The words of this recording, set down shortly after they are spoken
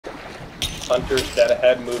Hunters dead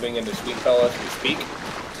ahead, moving into Sweetfellow as we speak.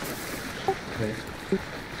 Okay.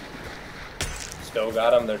 Still got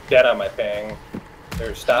them. They're dead on my ping.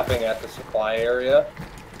 They're stopping at the supply area.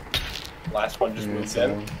 Last one just moved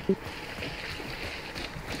in.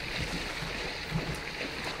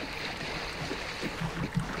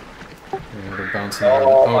 Yeah, they're bouncing Oh, around.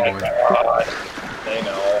 Oh my boy. God. They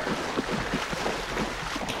know.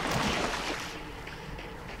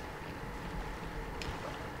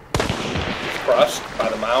 Crushed by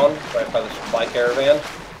the mound, right by the supply caravan.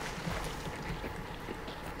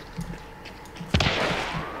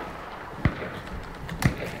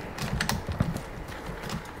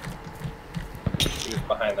 He was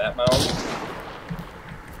behind that mound.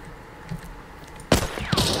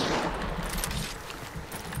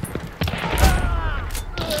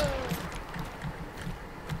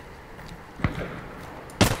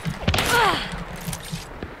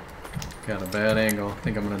 Got a bad angle. I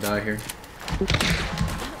think I'm gonna die here.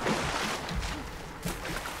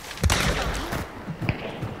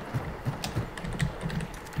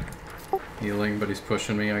 Healing, but he's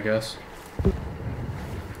pushing me, I guess.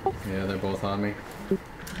 Yeah, they're both on me.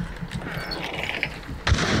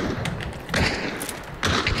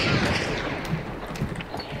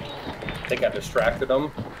 I think I distracted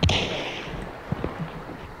him.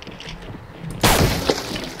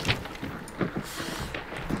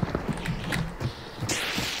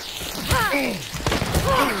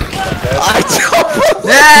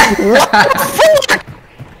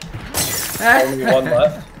 Only one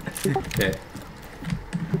left. Okay.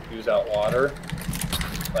 Use out water.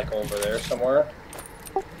 Like over there somewhere.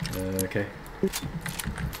 Okay.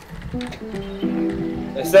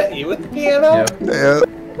 Is that you with the piano? Yep. Yeah.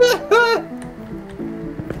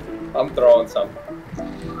 I'm throwing some.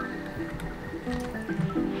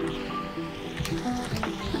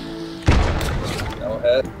 No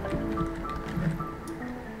head.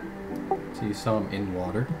 So you saw him in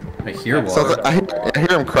water? I hear So water. I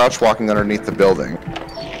hear him crouch walking underneath the building.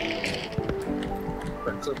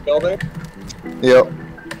 Chris's building? Yep.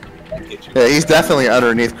 I'll get you. Yeah, he's definitely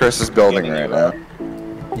underneath Chris's building Getting right you now. up.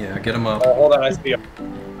 Yeah, get him up. Oh, hold on, I see him.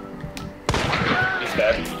 He's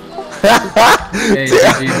dead. Hey, Dude,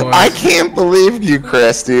 GG boys. I can't believe you,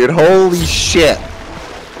 Chris, dude. Holy shit.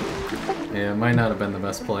 Yeah, it might not have been the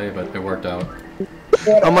best play, but it worked out.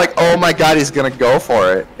 I'm like, oh my god, he's gonna go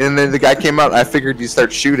for it. And then the guy came out, and I figured you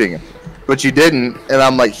start shooting him. But you didn't, and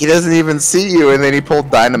I'm like, he doesn't even see you, and then he pulled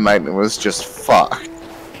dynamite and was just fucked.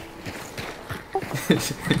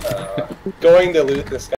 Going to loot this guy.